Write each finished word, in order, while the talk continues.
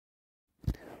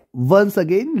Once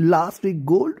again, last week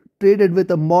gold traded with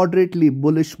a moderately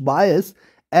bullish bias,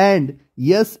 and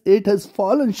yes, it has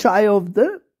fallen shy of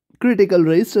the critical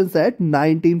resistance at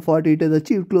 1940. It has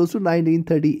achieved close to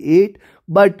 1938,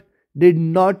 but did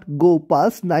not go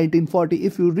past 1940.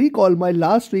 If you recall my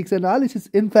last week's analysis,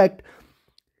 in fact,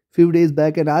 few days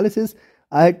back analysis,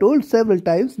 I had told several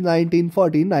times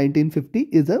 1940, 1950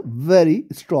 is a very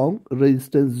strong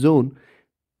resistance zone.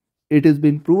 It has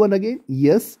been proven again.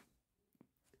 Yes,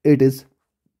 it is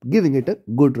giving it a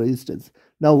good resistance.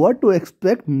 Now what to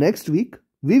expect next week?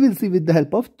 We will see with the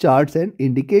help of charts and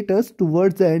indicators.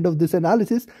 Towards the end of this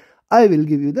analysis, I will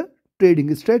give you the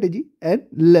trading strategy and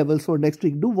levels for next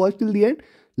week. Do watch till the end,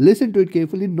 listen to it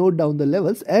carefully, note down the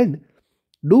levels, and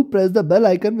do press the bell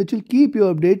icon which will keep you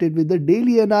updated with the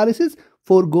daily analysis.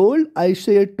 For gold, I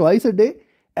share twice a day,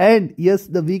 and yes,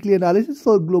 the weekly analysis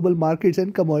for global markets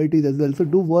and commodities as well. So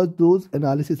do watch those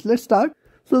analysis. Let's start.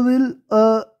 So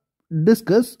we'll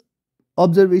discuss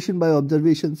observation by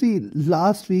observation. See,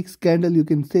 last week's candle, you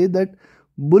can say that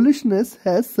bullishness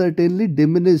has certainly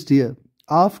diminished here.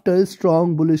 After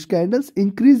strong bullish candles,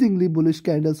 increasingly bullish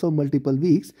candles for multiple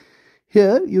weeks,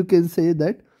 here you can say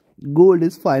that gold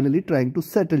is finally trying to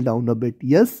settle down a bit.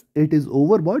 Yes, it is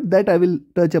overbought. That I will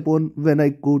touch upon when I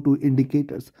go to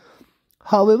indicators.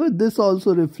 However, this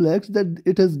also reflects that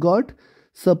it has got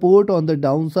support on the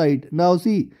downside. Now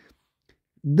see,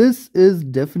 this is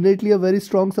definitely a very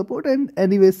strong support, and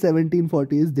anyway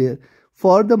 1740 is there.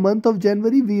 For the month of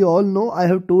January, we all know, I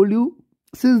have told you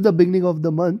since the beginning of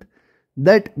the month,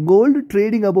 that gold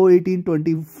trading above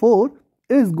 1824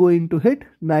 is going to hit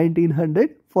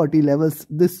 1940 levels.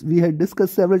 This we had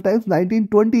discussed several times.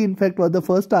 1920 in fact was the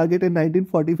first target, and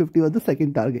 1940-50 was the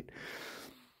second target.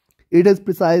 It has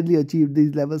precisely achieved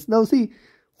these levels. Now see,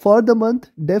 for the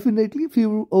month, definitely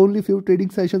only few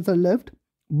trading sessions are left,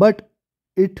 but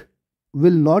it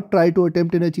will not try to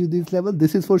attempt and achieve these levels.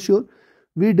 This is for sure.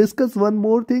 We discuss one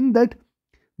more thing, that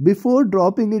before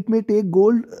dropping, it may take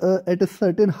gold at a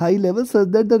certain high level such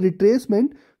that the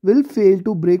retracement will fail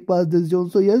to break past this zone.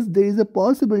 So yes, there is a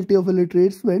possibility of a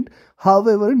retracement.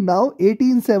 However, now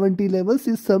 1870 levels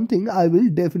is something I will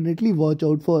definitely watch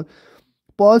out for.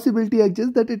 Possibility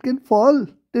exists that it can fall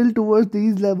till towards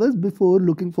these levels before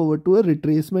looking forward to a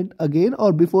retracement again,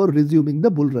 or before resuming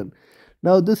the bull run.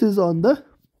 Now this is on the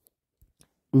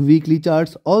weekly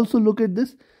charts. Also look at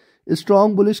this.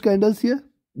 Strong bullish candles here,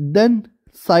 then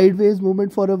sideways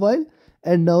movement for a while,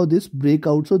 and now this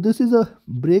breakout. So this is a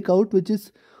breakout which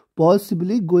is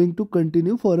possibly going to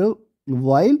continue for a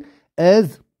while.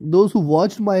 As those who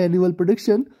watched my annual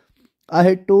prediction, I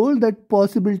had told that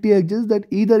possibility exists that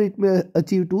either it may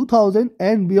achieve 2000,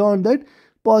 and beyond that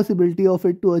possibility of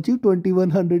it to achieve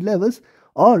 2100 levels,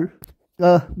 or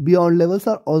beyond levels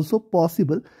are also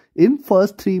possible in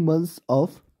first 3 months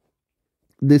of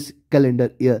this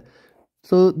calendar year.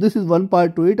 So this is one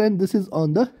part to it, and this is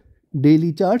on the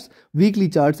daily charts, weekly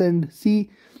charts, and see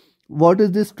what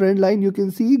is this trend line. You can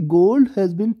see gold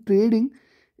has been trading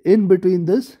in between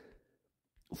this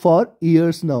for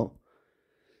years now.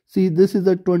 See, this is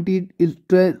a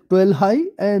 2012 high,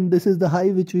 and this is the high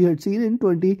which we had seen in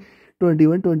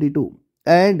 2021-22.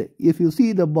 And if you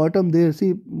see the bottom there,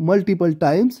 see, multiple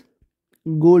times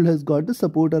gold has got the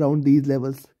support around these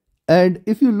levels. And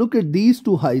if you look at these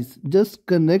two highs, just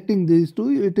connecting these two,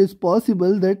 it is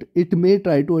possible that it may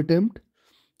try to attempt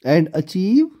and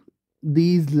achieve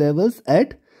these levels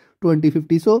at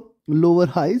 2050. So lower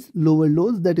highs, lower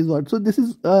lows, that is what. So this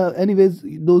is anyways,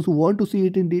 those who want to see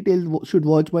it in detail should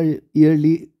watch my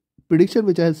yearly prediction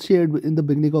which I have shared in the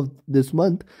beginning of this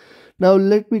month. Now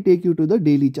let me take you to the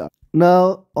daily chart.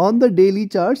 Now on the daily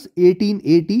charts,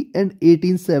 1880 and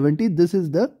 1870, this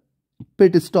is the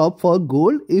pit stop for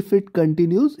gold if it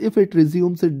continues, if it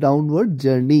resumes its downward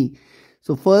journey.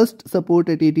 So first support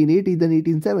at 1880, then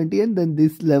 1870, and then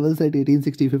these levels at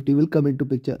 1860-50 will come into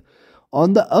picture.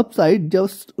 On the upside,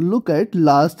 just look at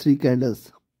last 3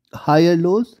 candles. Higher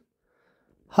lows,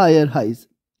 higher highs.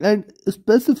 And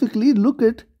specifically look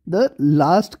at the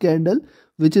last candle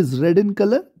which is red in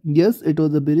color. Yes, it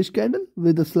was a bearish candle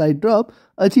with a slight drop,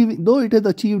 achieving, though it has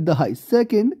achieved the high.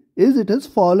 Second is it has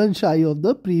fallen shy of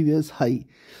the previous high.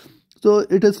 So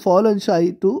it has fallen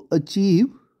shy to achieve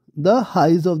the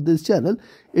highs of this channel.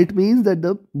 It means that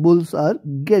the bulls are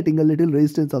getting a little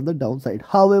resistance on the downside.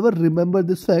 However, remember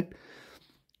this fact,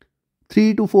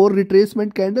 3 to 4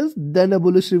 retracement candles, then a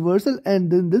bullish reversal,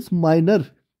 and then this minor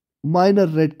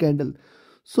red candle.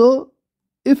 So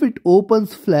if it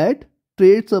opens flat,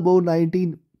 trades above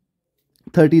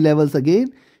 1930 levels again,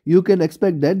 you can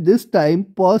expect that this time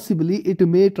possibly it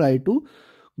may try to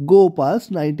go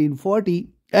past 1940,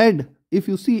 and if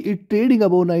you see it trading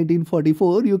above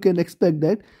 1944, you can expect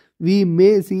that we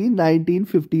may see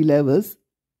 1950 levels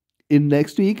in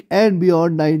next week, and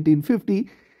beyond 1950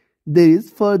 there is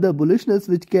further bullishness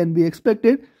which can be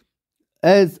expected.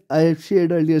 As I have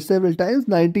shared earlier several times,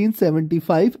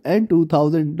 1975 and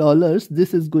 $2,000,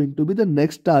 this is going to be the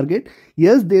next target.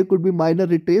 Yes, there could be minor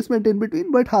retracement in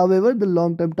between, but however, the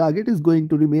long-term target is going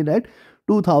to remain at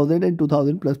 2000 and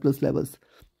 2000 plus levels.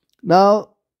 Now,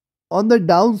 on the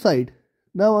downside,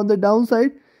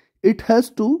 it has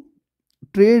to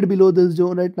trade below this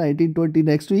zone at 1920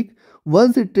 next week.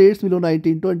 Once it trades below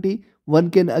 1920,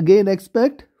 one can again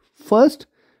expect first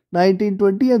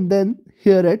 1920 and then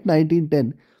here at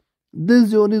 1910. This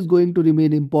zone is going to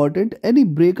remain important. Any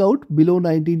breakout below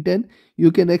 1910,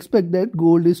 you can expect that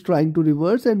gold is trying to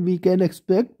reverse, and we can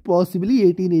expect possibly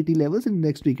 1880 levels in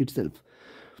next week itself.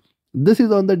 This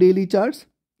is on the daily charts.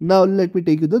 Now let me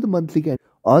take you to the monthly candle.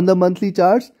 On the monthly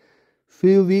charts,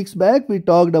 few weeks back we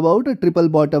talked about a triple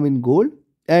bottom in gold,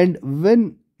 and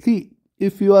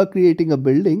if you are creating a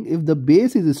building, if the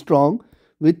base is strong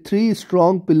with 3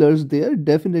 strong pillars there,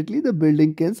 definitely the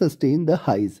building can sustain the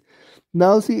highs.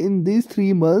 Now see, in these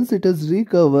 3 months it has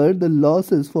recovered the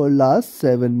losses for last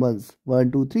 7 months.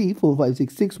 1, 2, 3, 4, 5,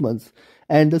 6, 6 months,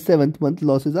 and the 7th month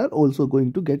losses are also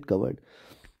going to get covered.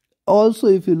 Also,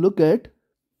 if you look at,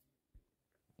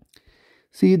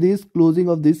 see this closing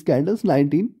of these candles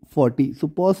 1940, so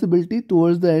possibility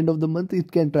towards the end of the month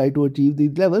it can try to achieve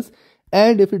these levels,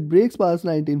 and if it breaks past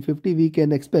 1950, we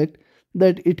can expect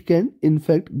that it can in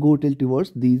fact go till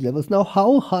towards these levels. Now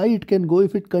how high it can go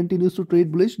if it continues to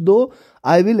trade bullish, though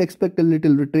I will expect a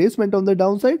little retracement on the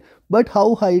downside, but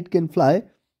how high it can fly.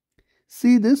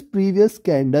 See this previous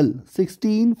candle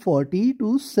 1640 to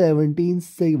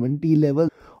 1770 level,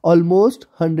 almost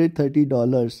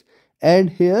 $130, and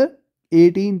here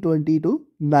 1820 to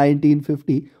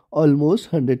 1950,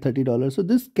 almost $130. So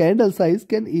this candle size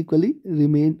can equally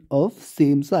remain of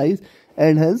same size,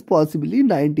 and hence possibly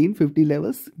 1950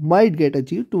 levels might get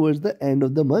achieved towards the end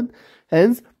of the month.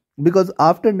 Hence, because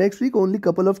after next week only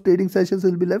couple of trading sessions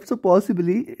will be left, so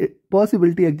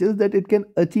possibility exists that it can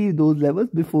achieve those levels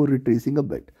before retracing a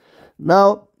bit.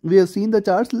 Now we have seen the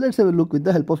charts. Let's have a look with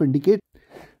the help of indicator.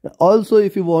 Also,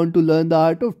 if you want to learn the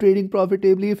art of trading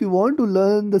profitably, if you want to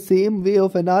learn the same way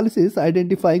of analysis,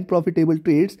 identifying profitable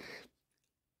trades,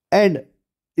 and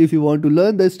if you want to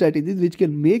learn the strategies which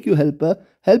can make you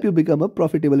help you become a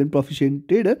profitable and proficient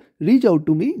trader, reach out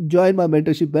to me. Join my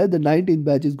mentorship batch. The 19th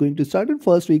batch is going to start in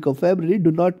first week of February.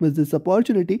 Do not miss this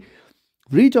opportunity.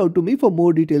 Reach out to me for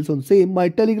more details on same. My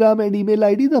Telegram and email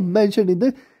IDs are mentioned in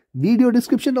the video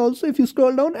description also if you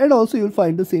scroll down, and also you'll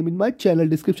find the same in my channel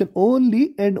description.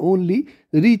 Only and only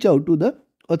reach out to the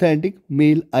authentic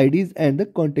mail IDs and the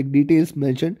contact details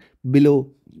mentioned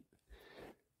below.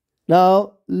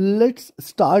 Now let's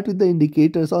start with the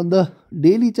indicators. On the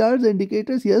daily charts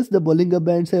indicators, yes, the Bollinger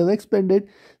Bands have expanded.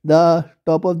 The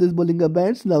top of this Bollinger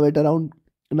Bands now at around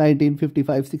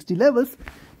 1955-60 levels.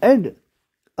 And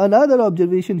another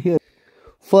observation here.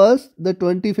 First, the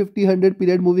 20, 50, 100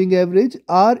 period moving average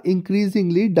are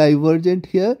increasingly divergent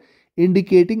here,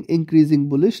 indicating increasing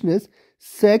bullishness.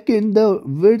 Second, the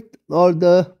width or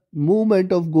the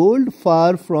movement of gold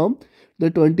far from the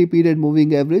 20 period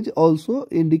moving average, also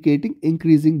indicating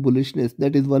increasing bullishness.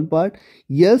 That is one part.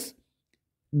 Yes,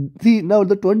 see now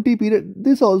the 20 period,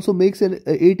 this also makes an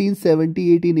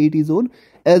 1870, 1880 zone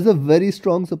as a very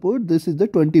strong support. This is the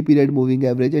 20 period moving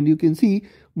average, and you can see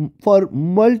for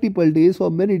multiple days,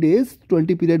 for many days,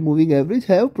 20 period moving average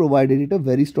have provided it a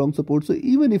very strong support. So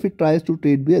even if it tries to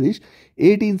trade bearish,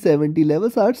 1870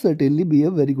 levels are certainly be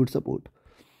a very good support.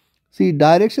 See,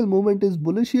 directional movement is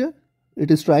bullish here. It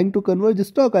is trying to converge.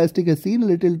 Stochastic has seen a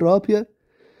little drop here.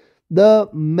 The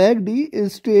MACD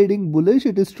is trading bullish.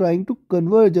 It is trying to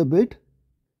converge a bit.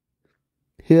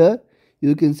 Here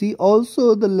you can see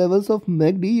also the levels of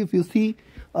MACD. If you see,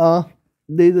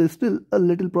 there is still a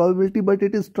little probability, but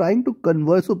it is trying to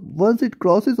converge. So once it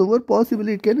crosses over,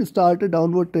 possibly it can start a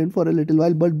downward trend for a little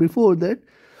while. But before that,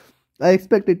 I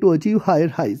expect it to achieve higher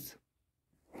highs.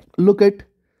 Look at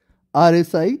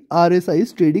RSI. RSI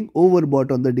is trading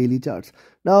overbought on the daily charts.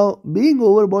 Now, being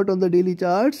overbought on the daily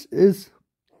charts is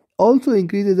also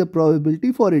increases the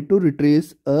probability for it to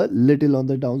retrace a little on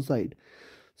the downside.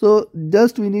 So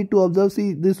just we need to observe.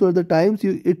 See, these were the times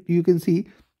you can see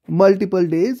multiple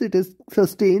days it is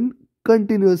sustained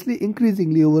continuously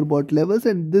increasingly overbought levels,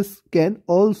 and this can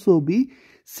also be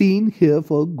seen here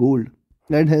for gold,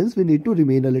 and hence we need to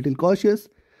remain a little cautious.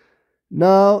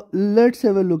 Now let's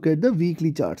have a look at the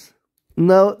weekly charts.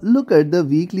 Now look at the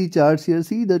weekly charts here.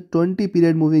 See the 20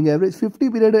 period moving average, 50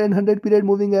 period and 100 period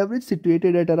moving average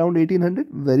situated at around 1800.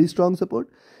 Very strong support.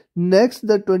 Next,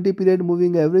 the 20 period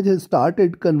moving average has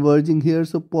started converging here.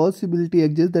 So possibility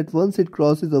exists that once it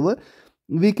crosses over,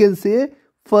 we can see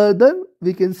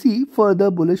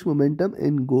further bullish momentum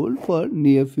in gold for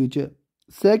near future.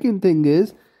 Second thing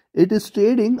is, it is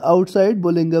trading outside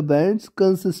Bollinger Bands,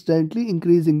 consistently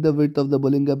increasing the width of the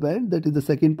Bollinger Band. That is the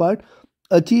second part.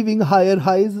 Achieving higher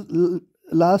highs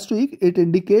last week, it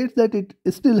indicates that it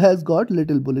still has got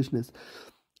little bullishness.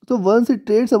 So once it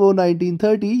trades above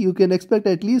 1930, you can expect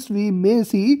at least we may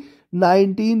see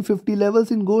 1950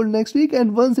 levels in gold next week.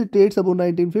 And once it trades above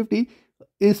 1950,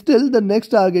 still the next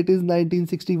target is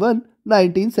 1961,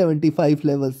 1975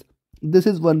 levels. This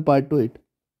is one part to it.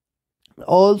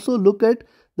 Also look at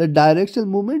the directional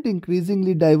movement,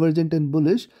 increasingly divergent and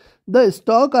bullish. The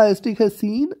stock IST has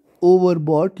seen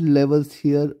overbought levels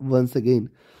here once again.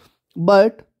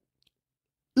 But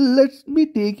let me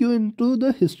take you into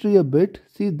the history a bit.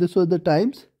 See, this was the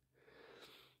times.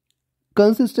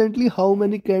 Consistently, how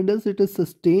many candles it is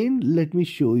sustained, let me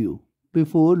show you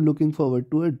before looking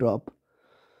forward to a drop.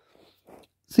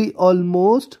 See,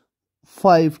 almost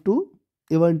 5 to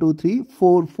 1, 2, 3,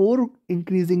 4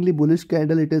 increasingly bullish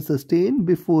candle it is sustained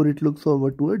before it looks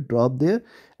forward to a drop there,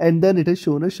 and then it has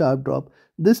shown a sharp drop.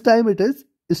 This time it is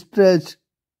stretched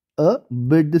a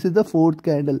bit. This is the fourth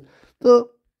candle.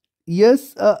 So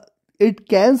yes, it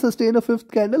can sustain a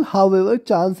fifth candle. However,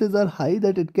 chances are high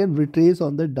that it can retrace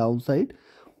on the downside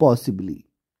possibly.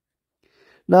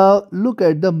 Now look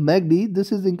at the MACD.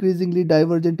 This is increasingly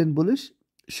divergent and bullish,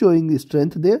 showing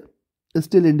strength there,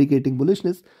 still indicating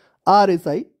bullishness.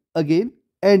 RSI again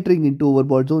entering into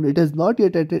overbought zone. It has not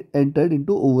yet entered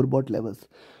into overbought levels.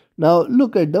 Now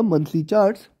look at the monthly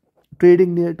charts,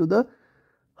 trading near to the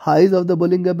highs of the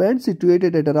Bollinger Band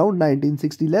situated at around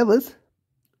 1960 levels.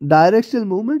 Directional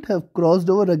movement have crossed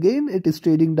over again. It is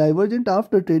trading divergent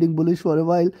after trading bullish for a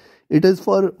while. It is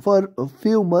for a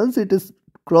few months it is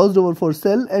crossed over for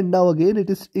sell, and now again it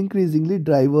is increasingly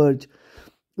diverge.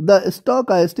 The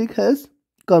stock IST has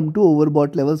come to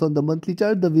overbought levels on the monthly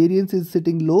chart. The variance is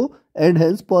sitting low, and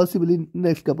hence possibly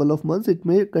next couple of months it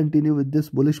may continue with this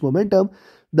bullish momentum.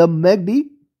 The MACD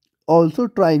also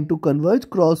trying to converge,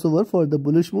 crossover for the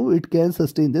bullish move. It can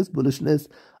sustain this bullishness.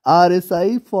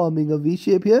 RSI forming a V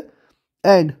shape here,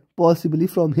 and possibly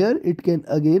from here it can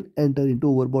again enter into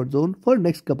overbought zone for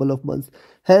next couple of months.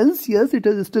 Hence, yes, it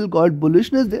has still got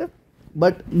bullishness there.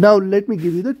 But now let me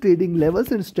give you the trading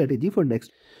levels and strategy for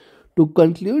next. To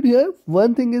conclude here,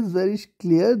 one thing is very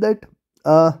clear that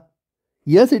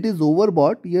yes, it is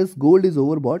overbought. Yes, gold is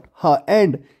overbought,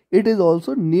 and it is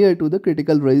also near to the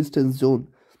critical resistance zone.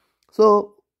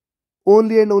 So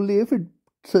only and only if it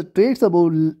trades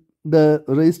above the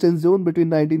resistance zone between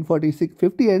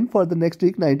 1946.50 and for the next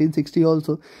week 1960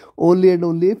 also, only and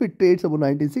only if it trades above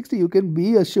 1960, you can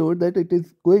be assured that it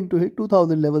is going to hit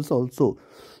 2000 levels also.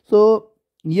 So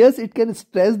yes, it can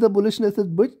stress the bullishness a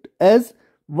bit, as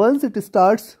once it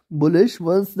starts bullish,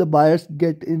 once the buyers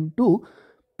get into,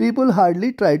 people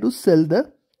hardly try to sell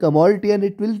the commodity, and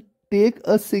it will take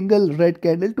a single red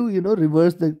candle to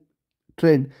reverse the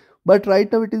trend. But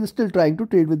right now it is still trying to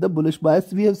trade with the bullish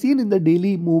bias. We have seen in the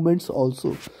daily movements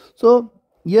also. So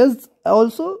yes,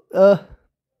 also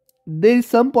there is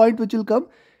some point which will come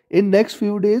in next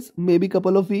few days, maybe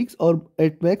couple of weeks or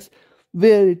at max,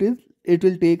 where it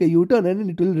will take a U-turn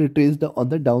and it will retrace on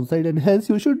the downside, and hence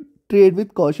you should trade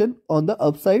with caution on the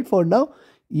upside for now.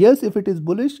 Yes, if it is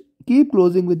bullish, keep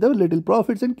closing with the little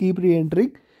profits and keep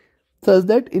re-entering, such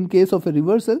that in case of a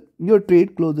reversal, your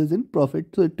trade closes in profit.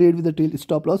 So trade with the tail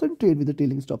stop loss and trade with the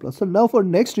trailing stop loss. So now for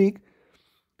next week,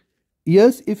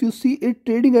 yes, if you see it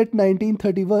trading at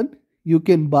 1931, you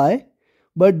can buy,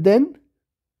 but then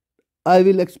I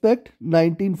will expect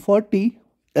 1940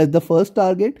 as the first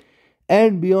target,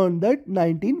 and beyond that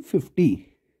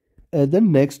 1950 as the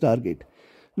next target.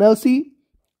 Now see,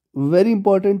 very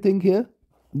important thing here,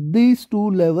 these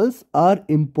two levels are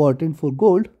important for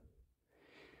gold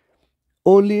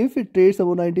only if it trades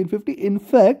above 1950. In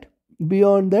fact,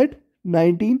 beyond that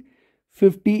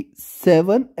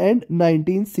 1957 and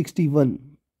 1961,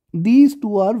 these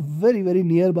two are very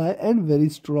nearby and very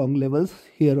strong levels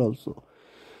here also.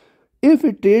 If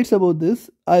it trades above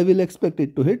this, I will expect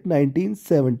it to hit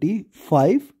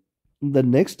 1975 the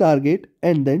next target,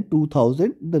 and then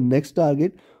 2000 the next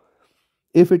target.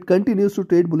 If it continues to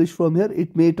trade bullish from here,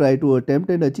 it may try to attempt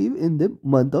and achieve in the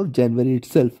month of January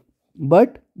itself.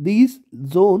 But this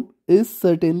zone is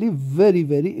certainly very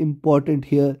important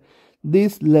here.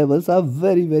 These levels are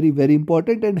very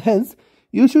important, and hence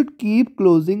you should keep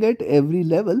closing at every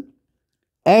level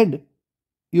and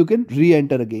you can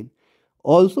re-enter again.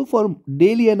 Also, for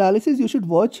daily analysis, you should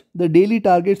watch the daily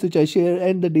targets which I share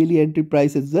and the daily entry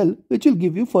price as well, which will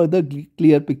give you further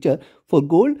clear picture. For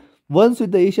gold, once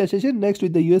with the Asia session, next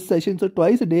with the US session. So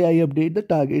twice a day I update the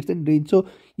targets and range. So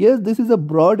yes, this is a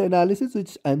broad analysis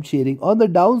which I'm sharing. On the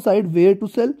downside, where to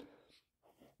sell?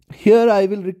 Here I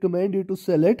will recommend you to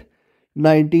sell at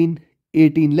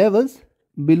 1918 levels,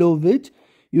 below which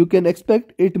you can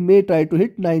expect it may try to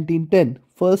hit 1910.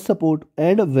 First support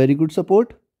and a very good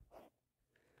support.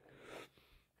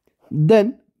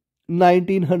 Then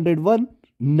 1901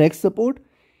 next support,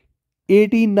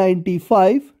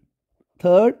 1895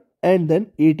 third, and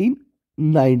then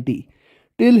 1890.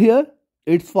 Till here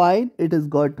it's fine, it has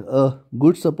got a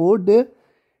good support there.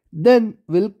 Then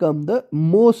will come the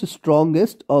most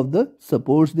strongest of the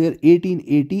supports there,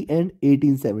 1880 and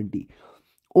 1870.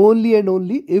 Only and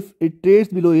only if it trades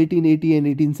below 1880 and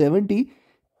 1870,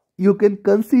 you can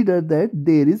consider that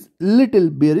there is little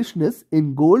bearishness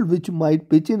in gold which might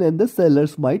pitch in and the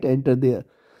sellers might enter there.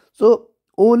 So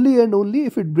only and only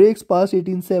if it breaks past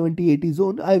 1870-80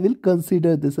 zone, I will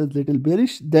consider this as little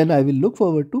bearish. Then I will look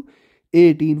forward to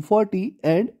 1840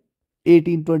 and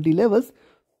 1820 levels,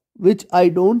 which I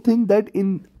don't think that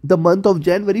in the month of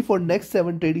January for next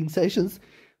 7 trading sessions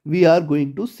we are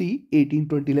going to see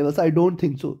 1820 levels. I don't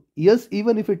think so. Yes,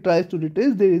 even if it tries to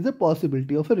retrace, there is a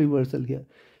possibility of a reversal here,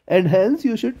 and hence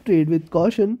you should trade with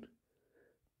caution.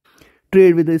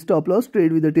 Trade with a stop loss,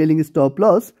 trade with a trailing stop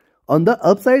loss on the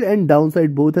upside and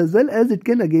downside both, as well as it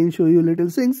can again show you little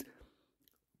things.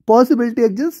 Possibility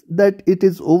exists that it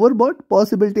is overbought,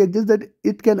 possibility exists that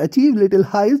it can achieve little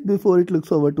highs before it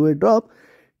looks over to a drop.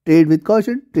 Trade with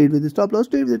caution, trade with the stop loss,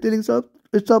 trade with the trailing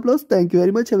stop loss. Thank you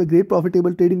very much. Have a great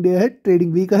profitable trading day ahead,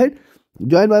 trading week ahead.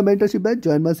 Join my mentorship batch,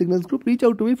 join my signals group, reach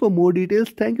out to me for more details.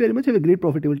 Thank you very much. Have a great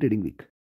profitable trading week.